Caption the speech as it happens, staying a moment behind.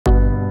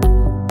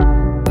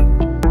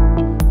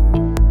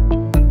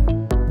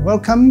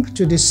Welcome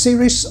to this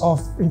series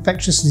of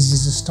infectious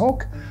diseases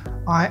talk.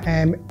 I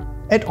am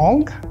Ed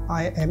Ong.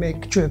 I am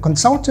actually a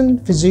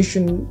consultant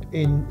physician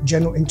in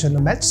general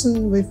internal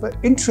medicine with an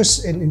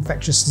interest in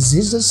infectious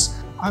diseases.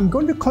 I'm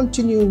going to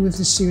continue with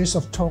this series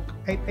of talk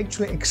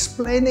actually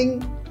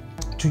explaining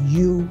to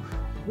you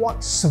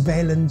what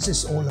surveillance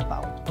is all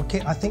about.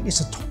 Okay, I think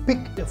it's a topic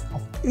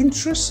of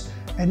interest,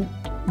 and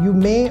you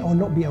may or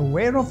not be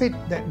aware of it,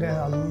 that there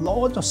are a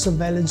lot of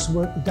surveillance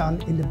work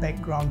done in the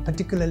background,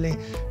 particularly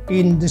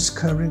in this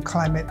current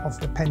climate of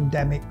the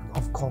pandemic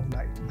of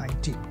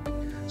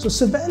COVID-19. So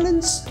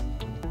surveillance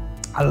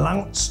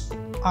allows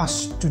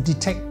us to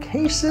detect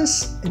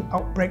cases and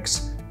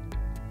outbreaks,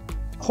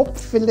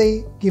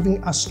 hopefully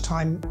giving us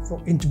time for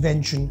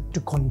intervention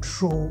to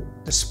control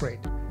the spread.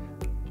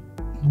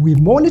 We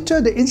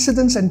monitor the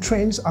incidents and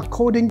trends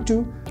according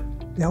to,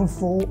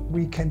 therefore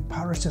we can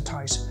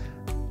prioritize.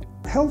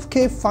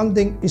 Healthcare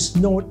funding is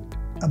not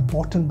a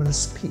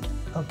bottomless pit,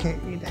 okay?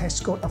 It has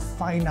got a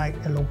finite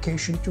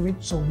allocation to it,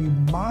 so we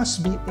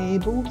must be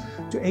able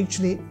to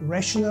actually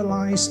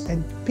rationalize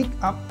and pick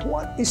up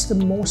what is the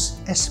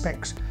most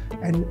aspects,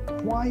 and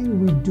why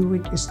we do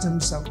it is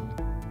terms of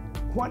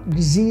what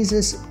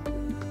diseases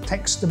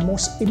takes the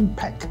most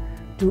impact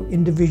to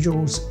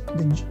individuals,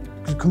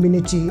 the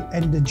community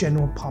and the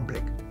general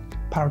public.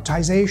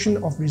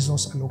 Prioritization of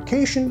resource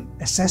allocation,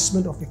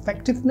 assessment of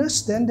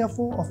effectiveness, then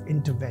therefore of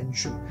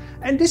intervention.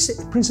 And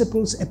these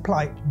principles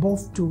apply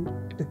both to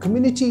the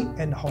community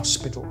and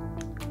hospital.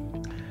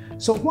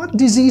 So what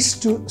disease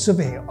to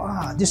survey?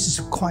 This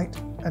is quite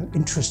an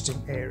interesting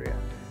area.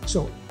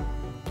 So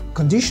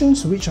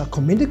conditions which are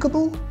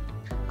communicable,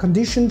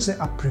 conditions that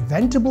are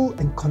preventable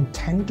and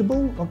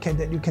contentable, okay,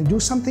 that you can do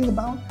something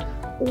about.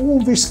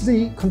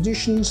 Obviously,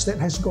 conditions that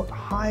has got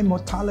high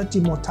mortality,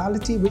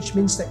 which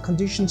means that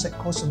conditions that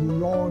cause a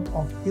lot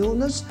of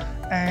illness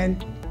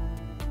and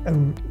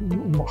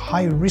a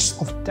high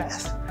risk of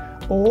death,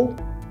 or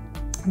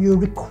you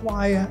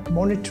require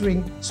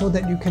monitoring so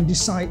that you can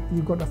decide,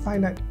 you've got a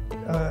finite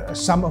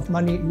sum of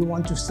money, you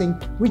want to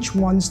think which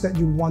ones that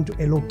you want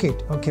to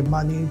allocate, okay,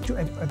 money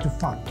to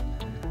fund.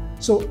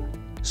 So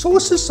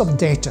sources of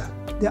data.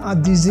 There are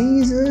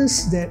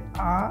diseases that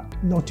are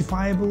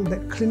notifiable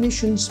that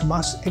clinicians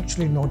must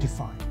actually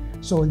notify.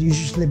 So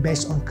usually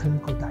based on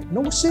clinical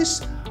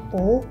diagnosis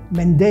or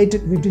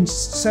mandated within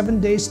 7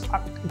 days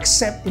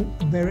except in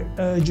very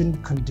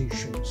urgent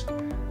conditions.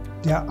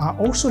 There are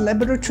also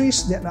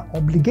laboratories that are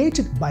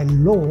obligated by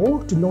law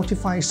to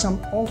notify some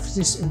of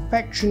this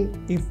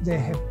infection if they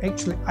have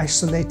actually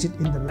isolated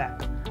in the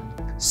lab.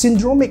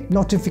 Syndromic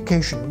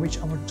notification, which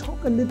I will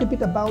talk a little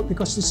bit about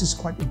because this is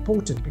quite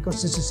important,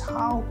 because this is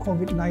how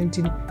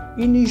COVID-19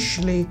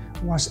 initially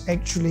was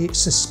actually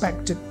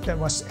suspected that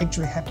was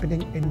actually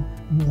happening in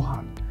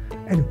Wuhan.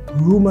 And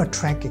rumor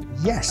tracking.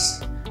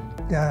 Yes,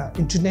 the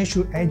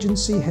international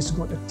agency has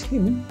got a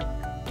team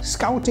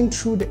scouting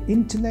through the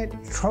internet,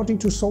 scouting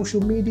through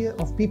social media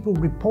of people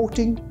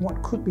reporting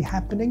what could be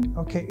happening,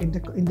 okay,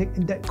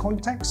 in that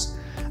context.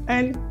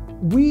 And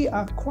we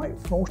are quite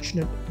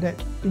fortunate that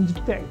in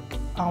fact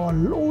our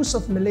laws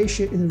of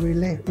Malaysia in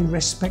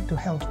respect to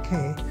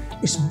healthcare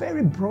is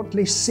very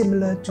broadly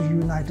similar to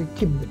United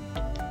Kingdom.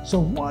 So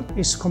what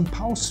is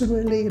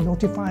compulsorily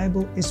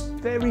notifiable is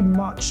very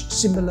much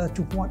similar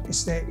to what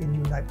is there in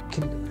United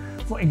Kingdom.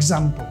 For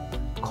example,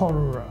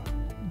 cholera,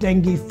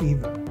 dengue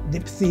fever,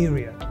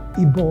 diphtheria,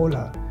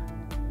 Ebola,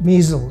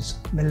 measles,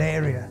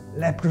 malaria,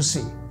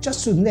 leprosy,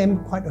 just to name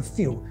quite a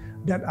few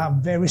that are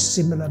very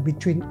similar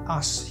between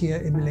us here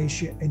in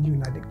Malaysia and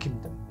United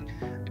Kingdom.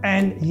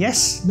 And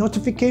yes,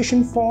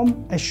 notification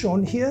form as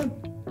shown here,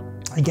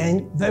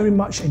 again, very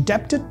much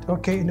adapted,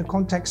 okay, in the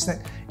context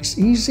that it's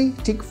easy,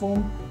 tick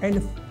form, and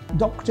the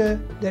doctor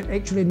that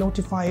actually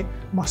notify it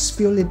must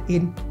fill it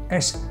in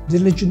as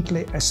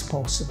diligently as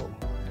possible.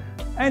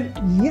 And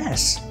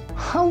yes,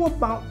 how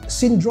about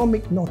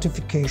syndromic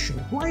notification?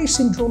 Why is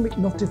syndromic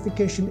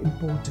notification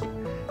important?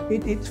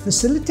 It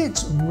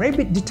facilitates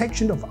rapid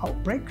detection of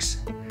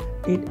outbreaks.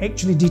 It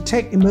actually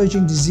detects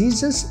emerging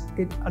diseases.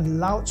 It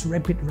allows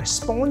rapid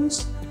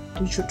response,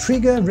 which should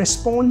trigger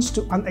response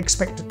to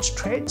unexpected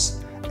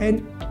threats.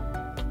 And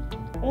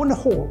on the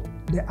whole,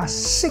 there are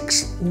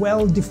 6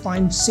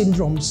 well-defined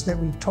syndromes that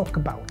we talk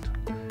about.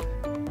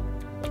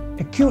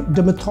 Acute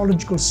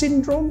dermatological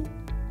syndrome,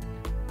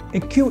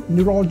 acute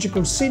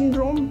neurological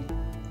syndrome,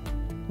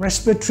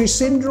 respiratory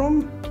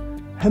syndrome,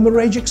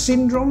 hemorrhagic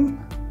syndrome,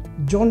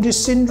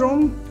 jaundice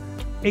syndrome,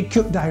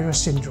 acute diarrhea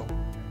syndrome.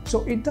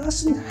 So it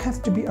doesn't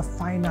have to be a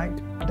finite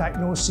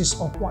diagnosis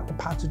of what the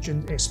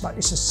pathogen is, but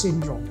it's a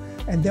syndrome.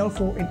 And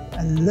therefore it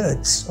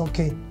alerts,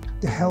 okay,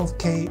 the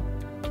healthcare,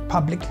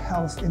 public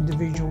health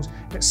individuals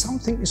that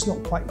something is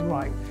not quite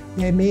right.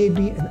 There may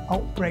be an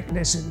outbreak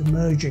that's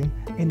emerging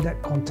in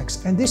that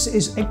context. And this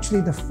is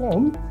actually the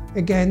form,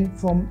 again,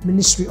 from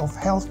Ministry of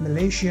Health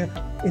Malaysia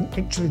in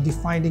actually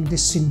defining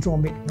this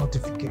syndromic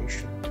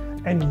notification.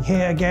 And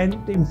here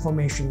again, the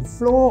information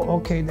flow,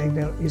 okay,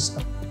 there is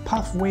a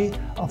pathway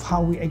of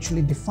how we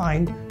actually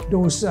define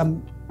those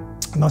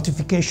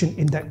notification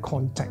in that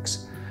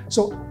context.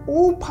 So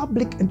all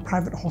public and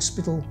private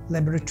hospital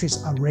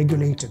laboratories are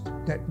regulated.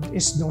 That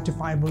is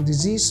notifiable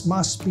disease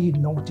must be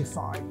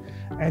notified.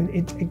 And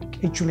it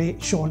actually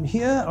shown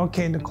here,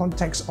 okay, in the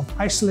context of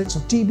isolates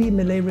of TB,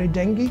 malaria,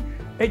 dengue,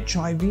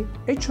 HIV.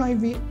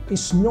 HIV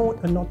is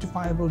not a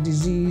notifiable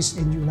disease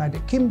in the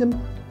United Kingdom,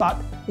 but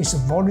it's a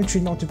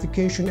voluntary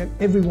notification and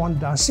everyone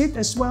does it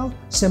as well.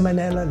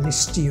 Salmonella,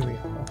 listeria,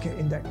 okay,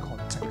 in that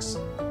context.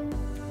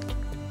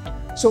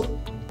 So,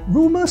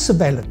 rumor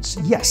surveillance,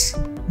 yes.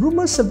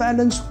 Rumor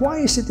surveillance, why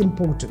is it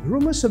important?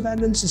 Rumor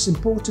surveillance is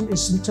important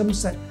in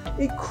terms that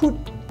it could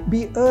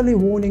be early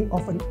warning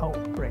of an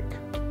outbreak.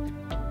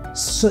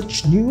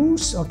 Search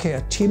news, okay,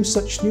 a team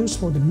search news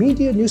for the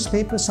media,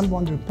 newspaper,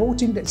 someone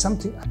reporting that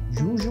something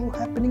unusual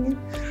happening in.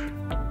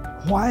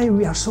 Why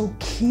we are so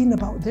keen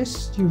about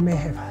this? You may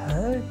have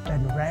heard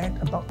and read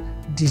about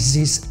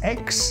disease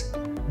X.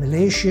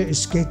 Malaysia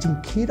is getting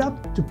keyed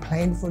up to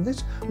plan for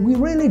this. We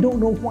really don't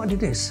know what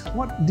it is,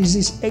 what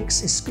disease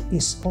X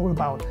is all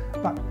about.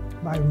 But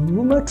by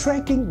rumor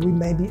tracking, we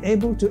may be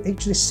able to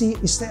actually see,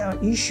 is there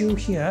an issue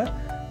here?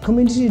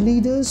 Community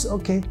leaders,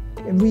 okay,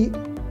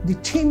 the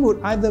team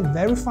would either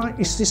verify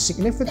is this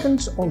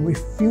significant or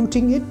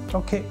refuting it,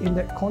 okay, in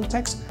that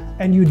context,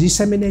 and you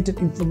disseminated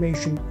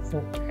information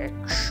for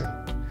action.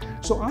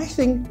 So I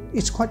think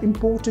it's quite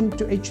important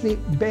to actually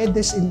bear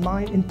this in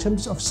mind in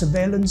terms of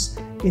surveillance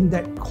in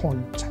that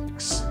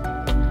context.